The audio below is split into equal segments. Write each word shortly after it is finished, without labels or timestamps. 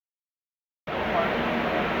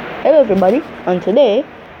Hello everybody, and today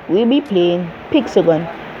we'll be playing Pixel.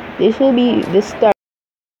 This will be the start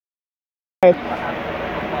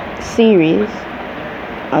series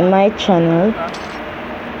on my channel.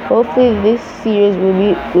 Hopefully this series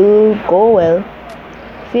will go well.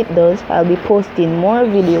 If it does, I'll be posting more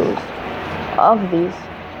videos of this,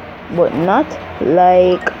 but not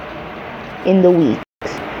like in the weeks.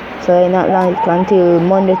 So not like until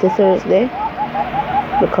Monday to Thursday,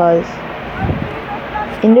 because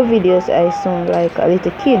in the videos I sound like a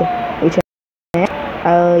little kid, which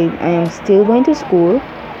I am still going to school,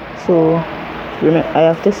 so I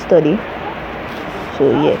have to study.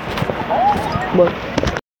 So yeah, but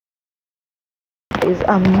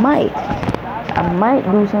I might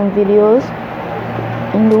do some videos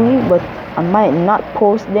in the week, but I might not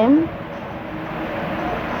post them.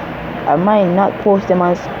 I might not post them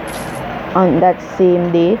as on that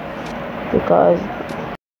same day because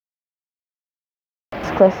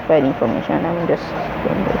it's classified information. I'm just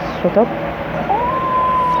going to shut up.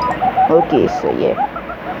 Okay, so yeah.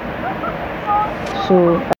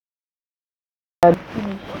 So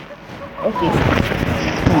okay.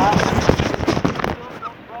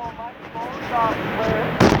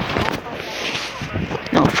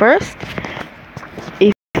 Now first,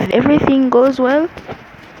 if everything goes well,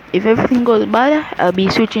 if everything goes bad, I'll be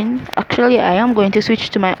switching. Actually, I am going to switch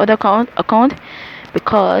to my other account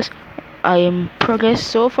because I am progress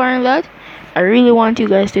so far in that. I really want you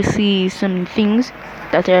guys to see some things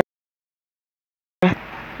that are.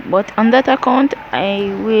 But on that account,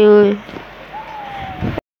 I will.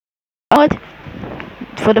 But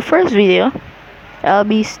for the first video, I'll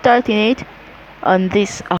be starting it on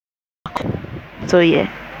this account. So yeah,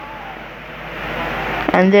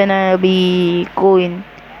 and then I'll be going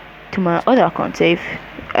to my other account. So if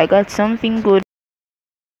I got something good,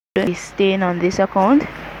 I'll be staying on this account.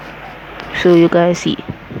 So you guys see.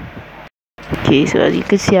 Okay, so as you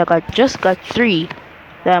can see, I just got 3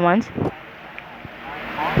 diamonds.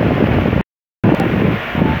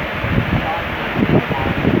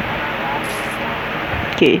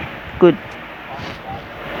 Okay, good.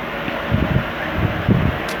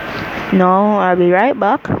 Now I'll be right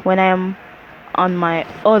back when I am on my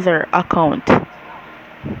other account.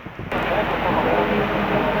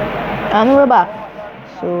 And we're back.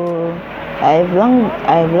 So I've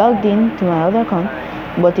logged in to my other account,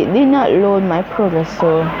 but it did not load my progress,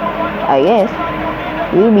 so I guess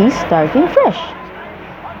we'll be starting fresh.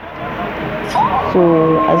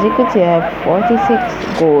 So as you could see, I have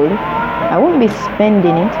 46 gold. I won't be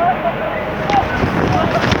spending it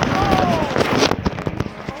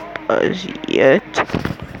as yet.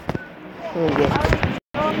 So yeah,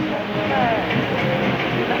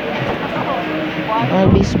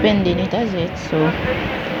 I'll be spending it as yet. So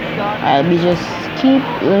I'll be just keep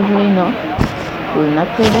leveling up. Will not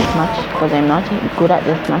play this match because I'm not good at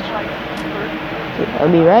this match. Okay,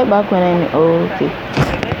 I'll be right back when I'm okay.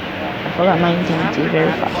 I forgot my intensity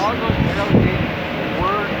very fast.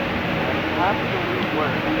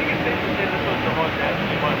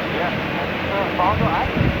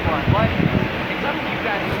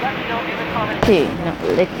 Okay, now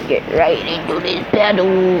let's get right into this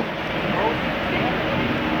battle.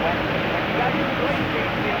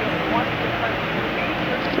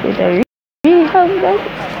 Did I really have that?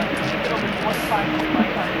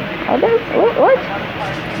 What?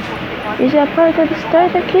 Is that part of the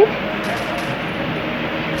starter kit?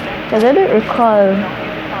 Because I don't recall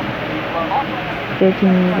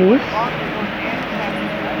getting this.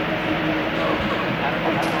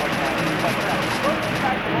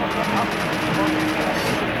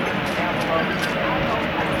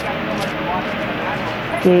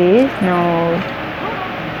 Okay, no,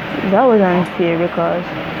 that was unfair because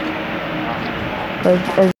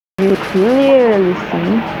as you clearly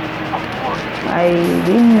see, I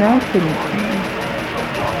did nothing.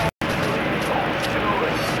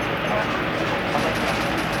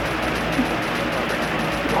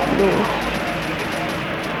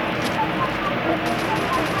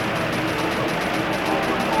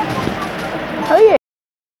 Oh yeah.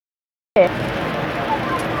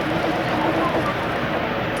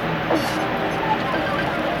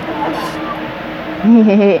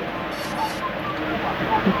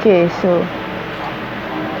 Okay, so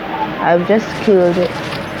I've just killed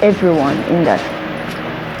everyone in that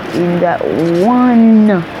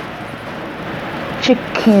one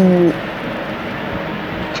chicken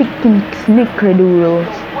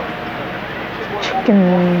snickerdoodles.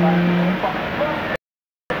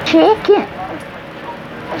 Chicken.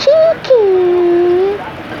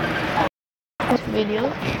 This video.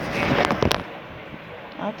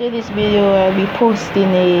 After this video, I'll be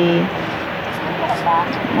posting a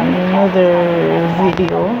another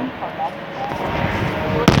video.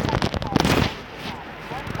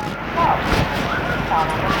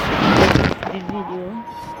 The video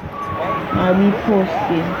I'll be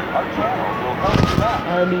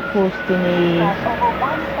posting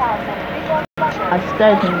a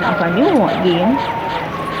starting of a new game.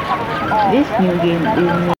 This new game is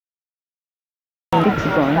named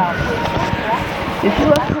Pixle. If you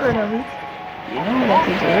have heard of it, you know that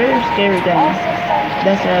it's a very scary game.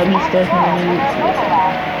 That's why I'll be starting a new series.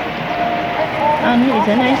 And it's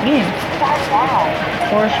a nice game.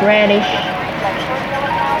 Horseradish.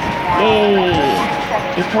 Yay!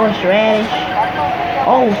 It's horseradish.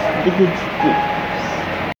 Oh, the good stuff.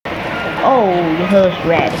 Oh, the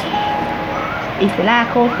horseradish. If you like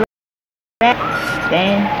horseradish,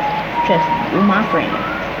 then trust me, you're my friend.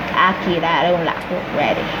 I don't like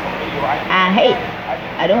horseradish.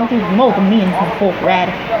 I don't think most men can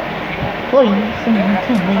horseradish. Please, someone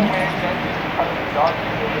tell me.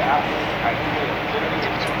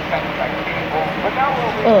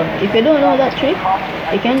 If you don't know that trick,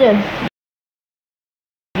 you can just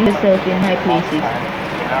use yourself in high places.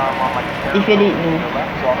 If you didn't know.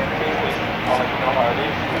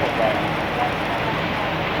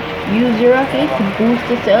 Use your rocket to boost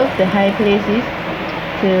yourself to high places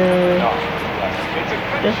to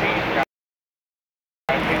just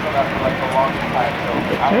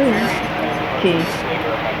okay.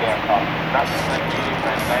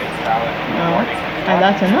 Now, and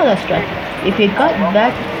that's another strat. If you got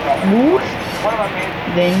that boost,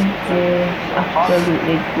 then you're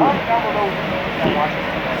absolutely good. Okay.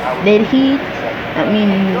 Dead heat, that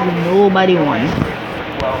means nobody won.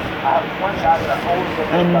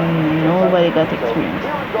 And nobody got experience.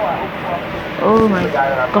 Oh my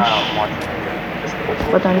gosh.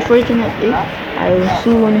 But unfortunately, I will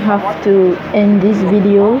soon have to end this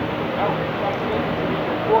video.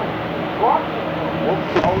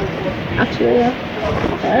 Actually,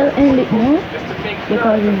 I'll end it now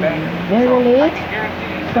because it's very late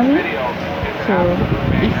for me. So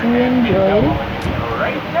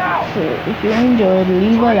if you enjoyed,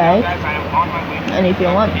 leave a like. And if you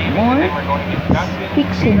want more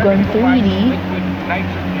Pixel Gun 3D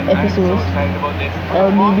episodes,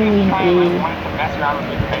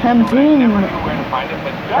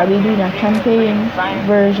 I'll be doing a campaign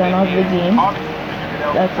version of the game.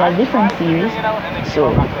 That's a different series.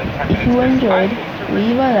 So if you enjoyed,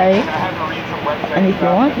 leave a like, and if you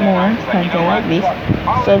want more content like this,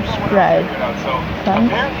 subscribe.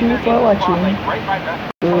 Thank you for watching.